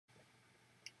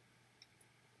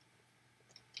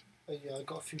Yeah, I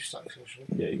got a few stacks actually.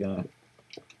 Yeah, you're gonna.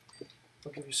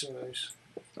 I'll give you some of those.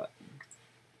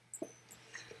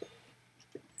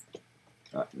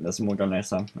 Right, there's some more down there,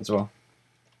 Sam, as well.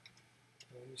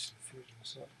 I need some food in a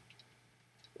sec.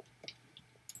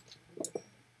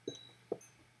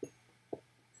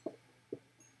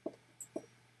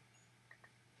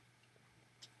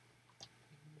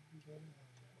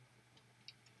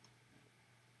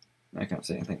 I can't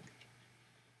see anything.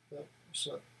 Yep,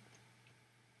 so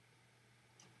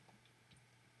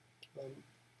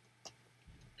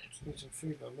just need some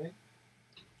food now, mate.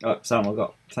 Oh, Sam, I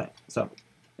got. Sam,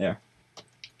 yeah.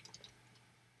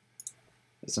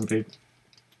 There's some food.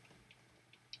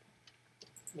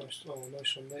 Nice,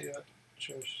 nice one, mate. Yeah,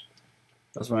 cheers.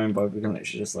 That's what I mean by we can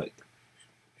literally just like.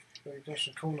 Yeah, you got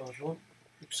some corn now if you want.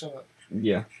 You can sell it.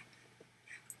 Yeah.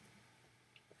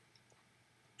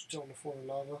 Still on the floor in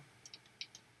lava.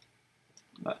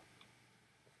 No.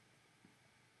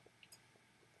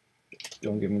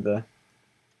 Don't give me the.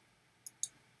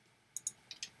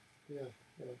 Yeah.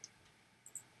 1,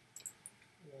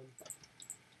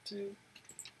 2,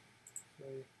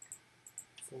 3,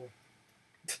 4.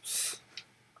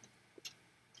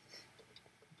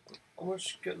 How much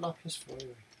you get lapis for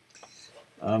anyway?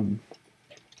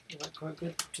 Is that quite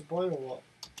good to buy or what?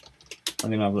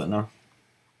 I'm gonna have a look now.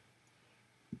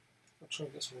 I'll try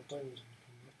and get some more diamonds.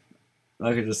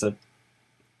 Like I just said,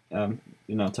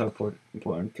 you know, teleport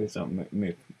important, please don't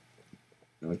move.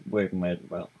 Waving my head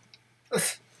about.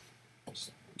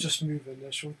 Just move in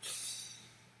this one.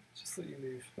 Just let you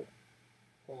move.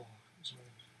 Oh, that's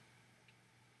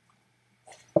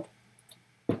nice.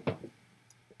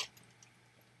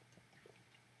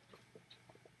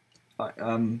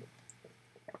 Right,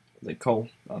 the coal,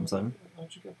 I'm saying.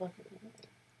 How'd you get back up again?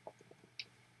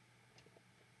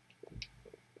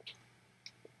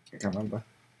 I can't remember.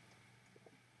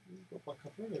 You got back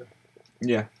up earlier.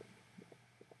 Yeah.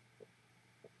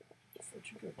 How'd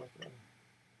you get back up?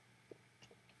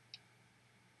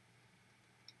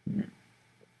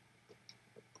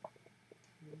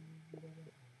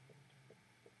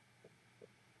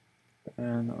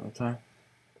 Not all the time.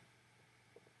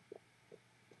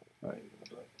 Right.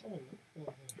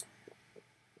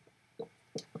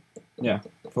 Yeah,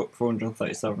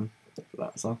 437 for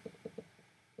that, so.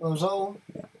 Oh, is that all?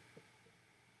 Yeah.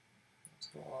 That's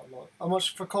not that lot. How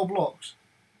much for coal blocks?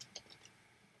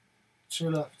 To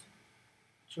your left.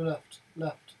 To your left.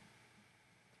 Left.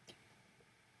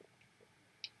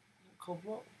 Coal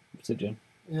block? Obsidian.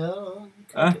 Yeah, okay.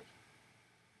 Ah?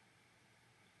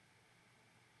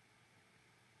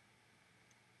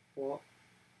 What?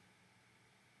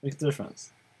 Makes a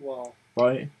difference. Wow.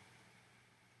 Right?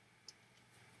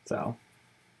 So.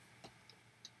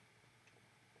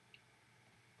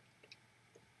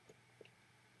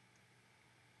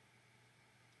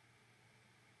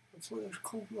 That's why there's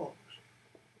coal blocks.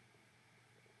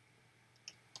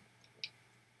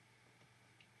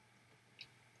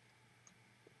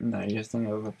 No, you just don't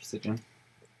have obsidian.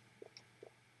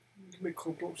 You can make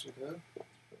coal blocks in there.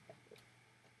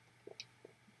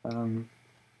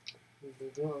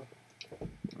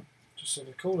 Just on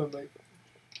the corner, mate.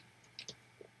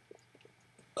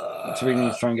 So we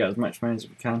need to try and get as much money as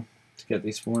we can to get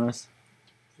these spawners.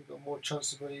 You've got more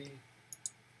chance of be.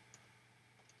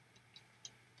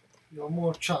 You've got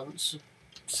more chance of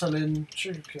selling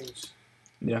sugar canes.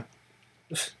 Yeah.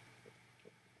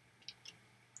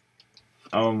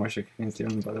 Oh, my sugar cane's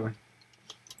doing, by the way.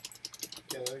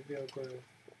 Yeah, I'll go.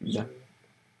 Yeah.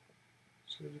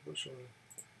 Slowly but surely.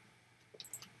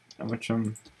 How much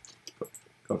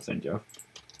got sent you off?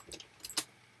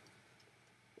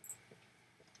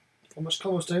 How much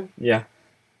coal was doing? Yeah.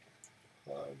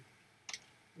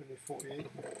 Only 48.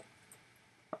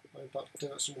 I'm about to do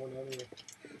that some more now anyway.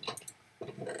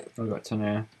 I've got 10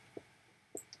 here.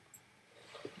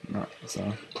 Right,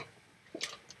 so.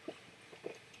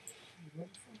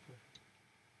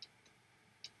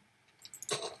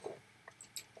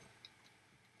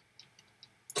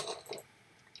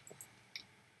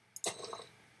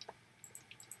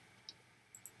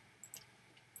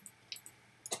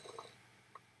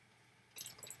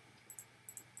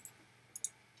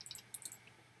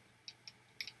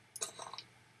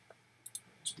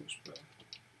 Much better.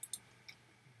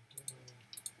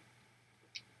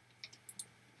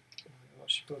 I'm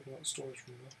actually building out the storage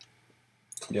room now.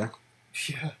 Yeah.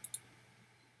 Yeah.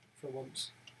 For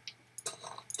once.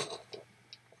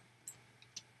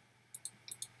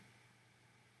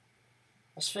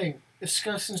 That's the thing. If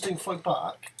skeletons don't fight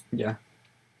back, Yeah.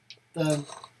 then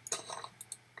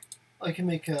I can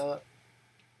make a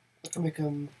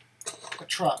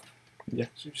trap. Yeah.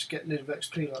 So you just get a little bit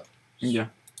XP like. Yeah.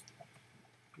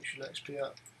 Push your XP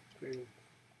up. Boom.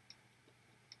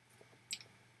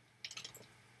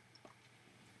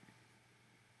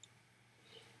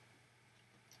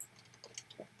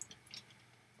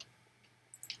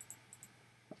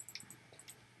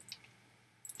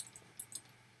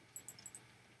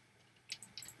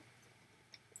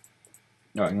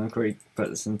 Right, I'm gonna quickly put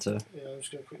this into. Yeah, I'm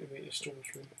just gonna quickly make a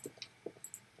storage room.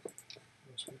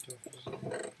 Must be tough,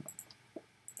 isn't it?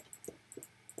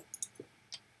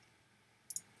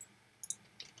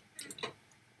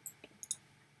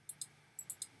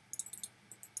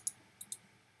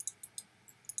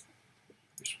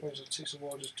 I suppose it takes a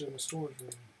while just doing a storage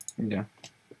room. Yeah.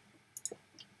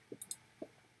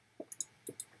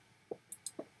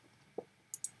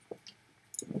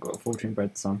 I've got 14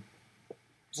 bread, son.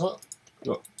 Is that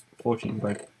Got 14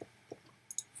 bread.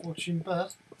 14 bed?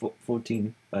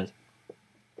 14 bread.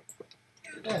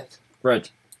 Dead? Bread.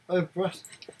 Oh, bread.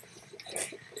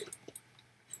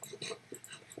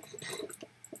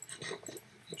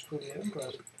 Just call it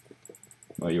inbred.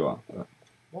 Well, you are. But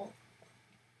What?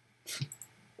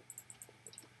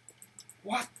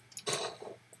 What?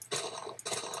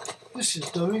 This is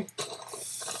dummy.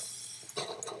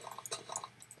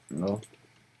 no.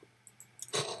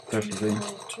 Pressure thing.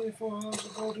 24 hours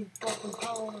of holding back and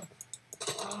power.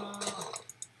 Ah.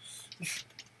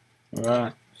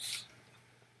 Alright.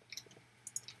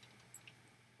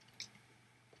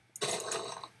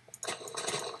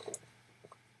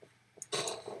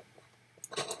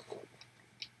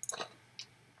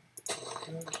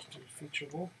 Let's do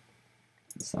featureable.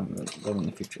 It's not in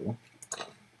the future.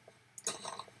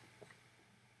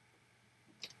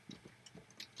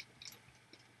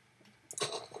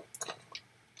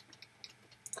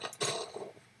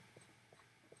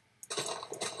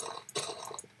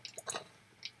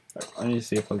 I need to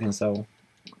see if I can sell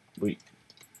wheat.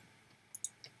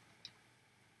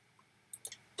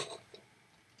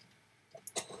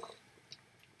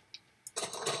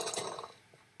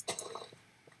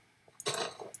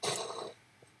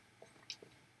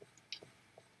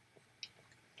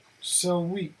 Sell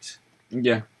wheat.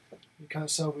 Yeah, You can't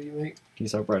sell what you make. can you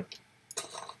sell bread?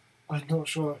 I'm not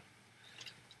sure.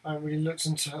 I haven't really looked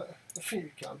into it. I think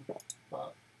you can,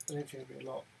 but I don't think it'd be a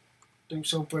lot. Don't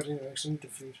sell bread anyway, because I need the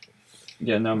food.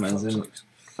 Yeah, no,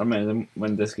 I mean,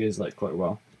 when this goes like quite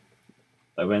well.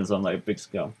 Like when it's on like a big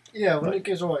scale. Yeah, when like, it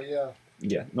goes alright, yeah.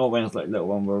 Yeah, not when it's like little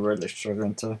one, we're really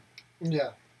struggling to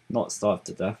Yeah. not starve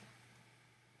to death.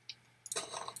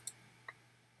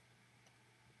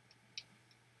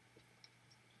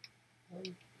 Yeah, I need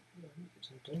to get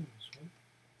some diamonds, man.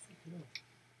 Freaking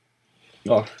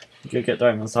hell. Oh, you could get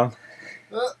diamonds, Sam.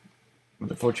 Uh, With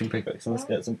the fortune pickaxe, let's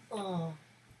get some. Oh.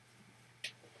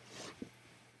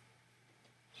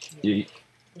 You,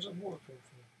 Where's that water coming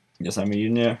from? yes, I mean, you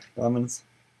near diamonds?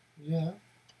 Yeah.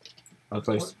 How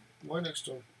close? Why next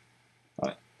door?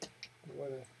 Right. Why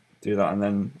there? Do that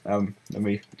and then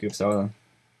we give sell them.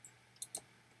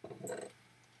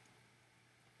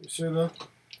 You see that?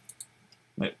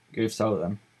 Like, give sell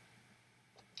them.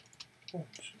 Oh,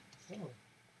 shit. Oh.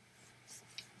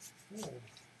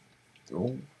 Oh.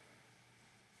 Oh.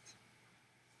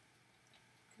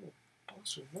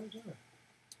 Bastard, right there.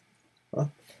 Huh?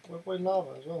 We're by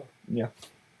lava as well. Yeah.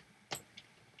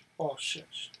 Oh shit,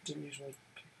 didn't use my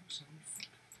pickaxe.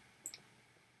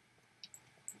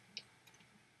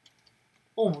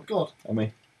 Oh my god, I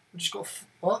mean, we just got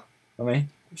what? I mean.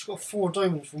 We just got 4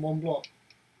 diamonds from 1 block.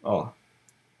 Oh.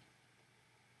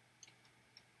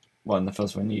 Well, in the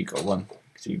first one you got 1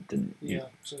 because you didn't. Yeah,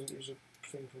 so it was a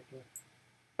thing properly.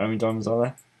 How many diamonds are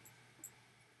there?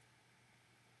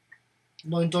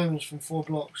 9 diamonds from 4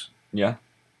 blocks. Yeah.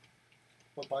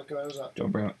 What bad guy was that? Do you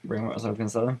want to bring them out so I can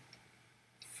sell them?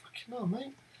 Fucking hell,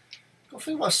 mate. Got to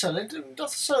think about selling. Don't have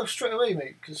to sell straight away,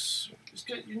 mate, because it's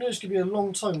good. You know it's going to be a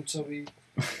long time until we.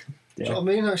 Yeah. Do you know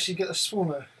what I mean? Actually get a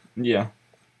spawner. Yeah.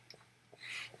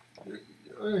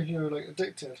 You're like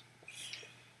addicted.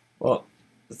 Well,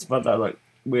 it's about that. Like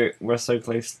we're so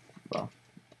close. Well,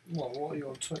 What are you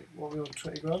on 20? What are we on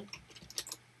 20 grand?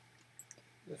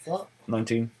 If that?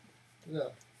 19. Yeah.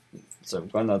 So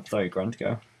we've got another 30 grand to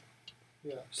go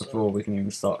Yeah. So, before we can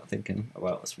even start thinking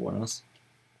about spawners.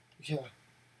 yeah.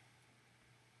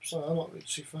 So I'm not really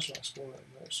too fussed about spawning.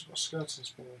 I've just got skeleton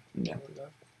spawning. Yeah. Like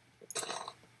that.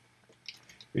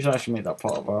 We should actually make that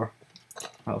part of our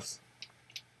house.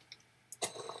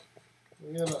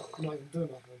 Well, yeah, look, I'm not even doing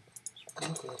nothing. Just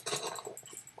look at it.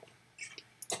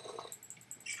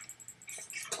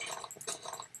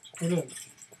 It's brilliant.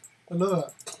 I love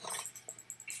it.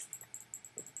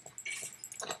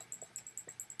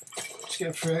 Just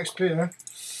getting free XP, huh?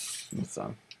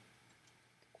 So,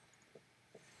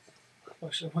 I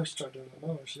might start doing that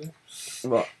now, actually.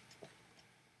 What?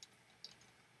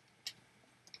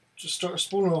 Just start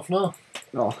spooling off now.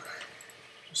 Oh.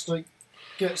 Just like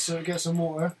get some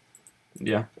water.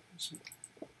 Yeah.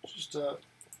 Just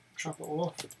trap it all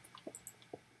off.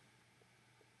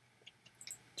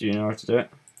 Do you know how to do it?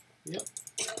 Yep.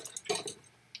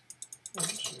 Oh,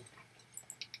 actually.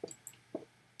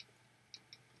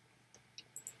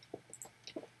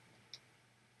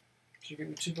 Did you get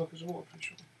me 2 buckets of water, pretty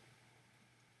sure?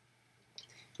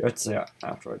 You had to say it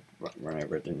after I run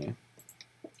over it, didn't you?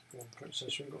 Go on,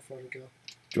 princess, you ain't got far to go.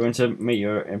 Do you want to meet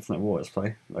your Infinite Waters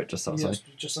play? Like just outside? Yes,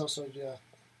 just outside, yeah.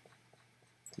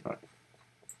 Right.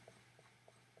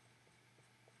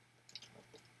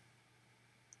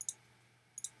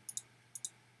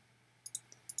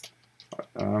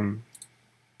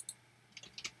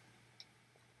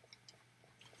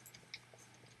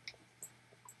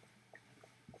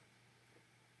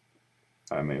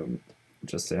 I mean,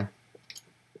 just there.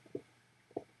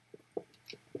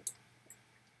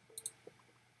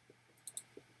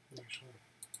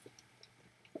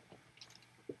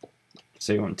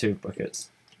 So you want 2 buckets?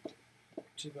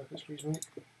 2 buckets, please, mate.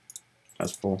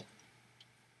 That's 4.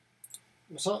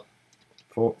 What's that?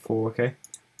 4, okay?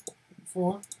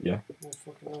 4? Yeah. Oh,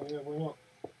 fucking hell, yeah, why not?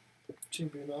 2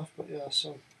 would be enough, but yeah,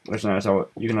 so. Which no, so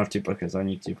you can have 2 buckets. I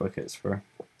need 2 buckets for.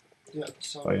 Yeah,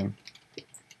 so.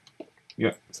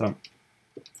 Yeah, so.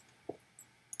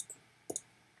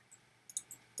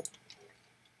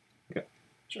 Yeah.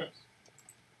 Sure.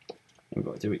 We've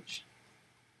got 2 each.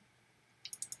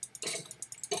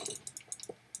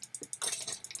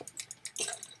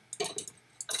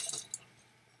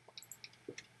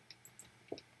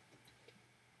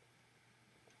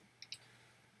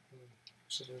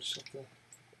 So there's something.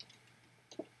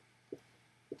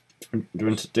 Do you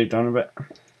want to dig down a bit?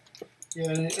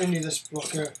 Yeah, only this block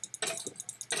here.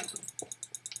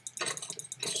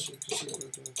 So you can see what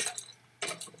we're doing.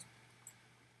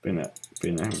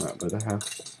 Been that by the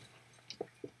house.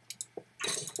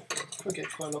 Could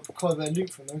get quite a bit of loot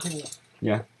from them, couldn't you?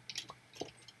 Yeah.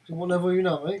 So what level are you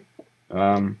now, mate?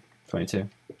 22.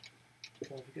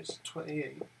 Well, if it gets to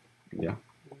 28. Yeah.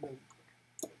 Then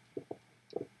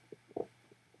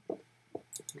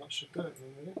that should do it,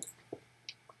 really.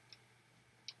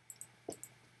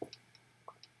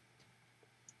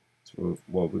 So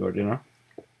what have we got to do now?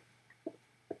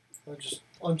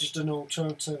 I'm just an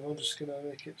alternative. I'm just gonna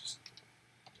make it just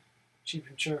cheap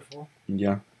and cheerful.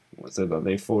 Yeah. So that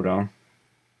they fall down.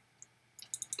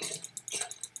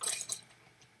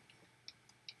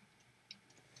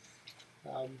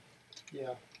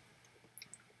 Yeah.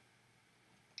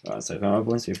 Right, so can I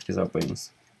go and see if because that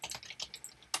brings.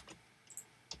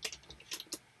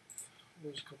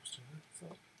 There's a cobblestone there.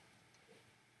 Fuck.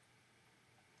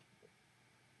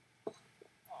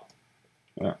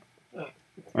 Yeah.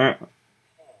 Yeah.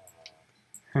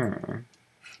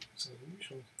 So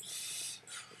usual.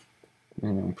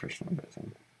 Making an impression of it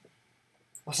then.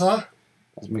 What's that? I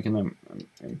was making an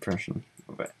impression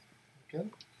of it. Okay.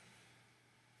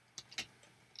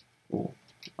 Oh.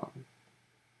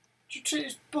 Did you take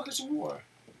these buckets of water?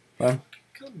 Fine.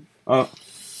 Come. Oh.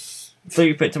 Thought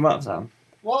you picked them up, Sam.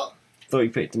 What? Thought you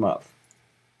picked them up.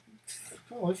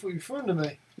 Oh, I thought you threw them to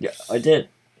me. Yeah, I did.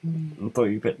 I thought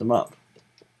you picked them up.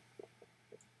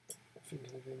 I think I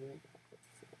did, mate.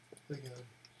 Again.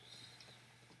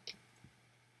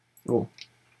 Oh.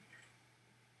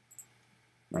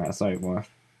 Nah, that's not even worth.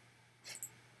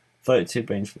 32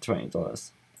 beans for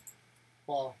 $20.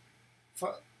 Wow.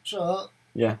 Shut up.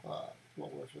 Yeah.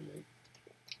 Not worth it, mate.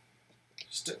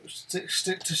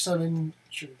 Stick to selling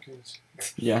sugar canes.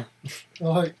 Yeah.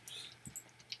 Alright.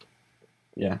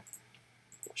 Yeah.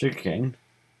 Sugarcane.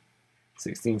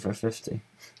 16 for 50.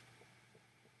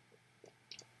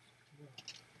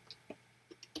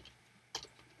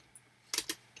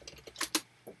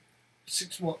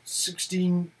 What?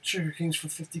 16 sugar canes for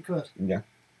 50 quid? Yeah.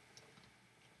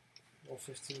 Or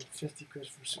 50 quid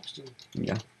for 16.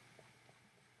 Yeah.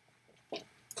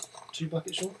 2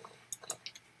 buckets, Sean?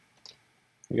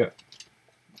 You go.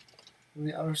 And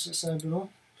the arrows that say below?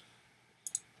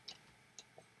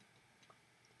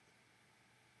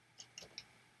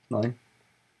 Nine.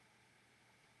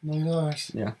 9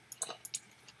 hours. Yeah.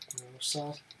 Oh,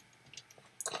 sad.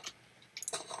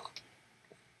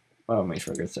 Well, I'll make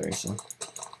sure I go through, so.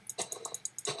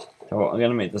 So what, I'm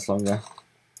gonna make this longer.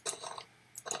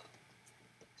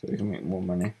 So we can make more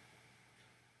money.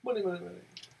 Money.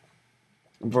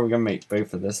 I'm probably gonna make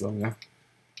both of this longer.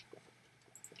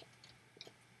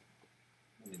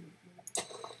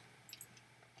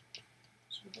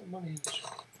 So we've got money in this.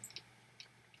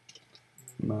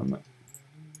 No.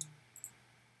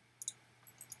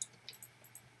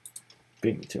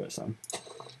 Beat me to it, Sam.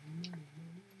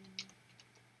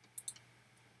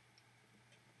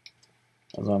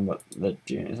 As I'm but the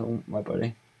genius on my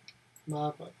buddy.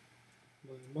 My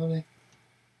money.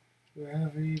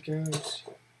 Wherever he goes,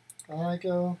 I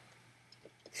go.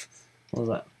 What was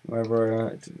that?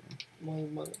 Wherever My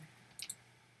money.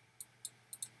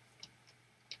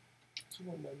 It's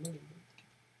not my money.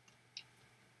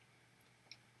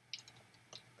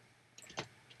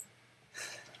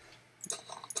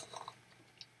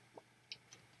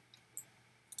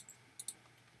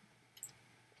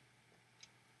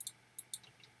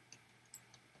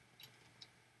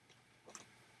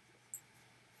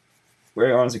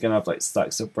 we're honestly gonna have like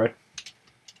stacks of bread.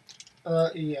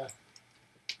 Yeah.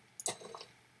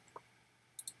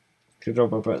 Good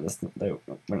job about this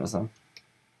winter Sam.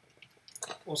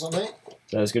 What's that, mate?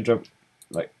 So it's good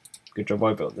job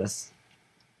I built this.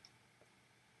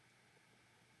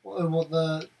 What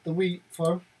the wheat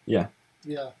farm? Yeah.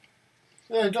 Yeah.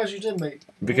 Yeah, I'm glad you did, mate.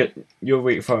 Because your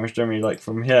wheat farm is generally like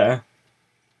from here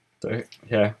to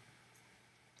here.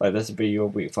 Like this would be your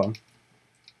wheat farm.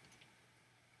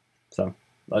 So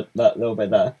like that little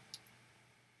bit there.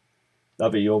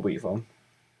 That'll be your wheat farm.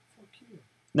 Fuck you.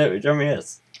 No, it generally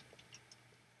is.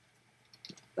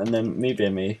 And then me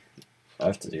being me, I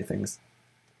have to do things.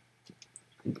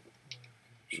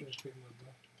 Sure it's big like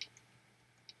that.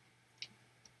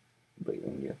 But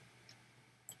yeah.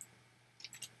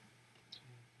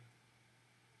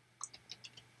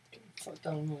 Get the fuck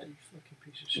down there, you fucking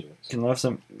piece of shit. Can I have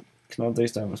some? Can I have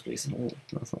those diamonds, please? Oh,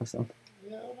 that's nice, Sam.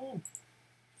 Yeah, hold on.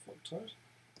 Fuck tired.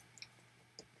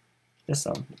 Yes,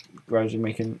 Sam. Gradually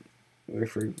making way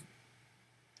through.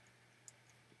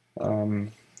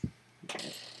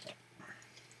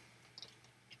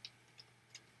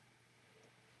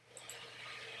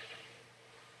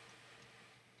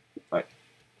 Right.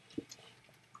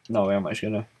 No, I'm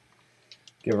actually gonna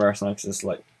give a rest now because it's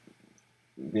like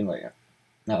been like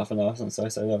half an hour since I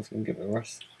said I was gonna give it a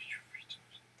rest.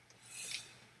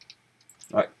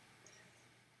 Right.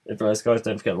 If you guys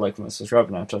don't forget to like, comment, subscribe,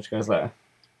 and I'll catch you guys later.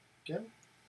 Again?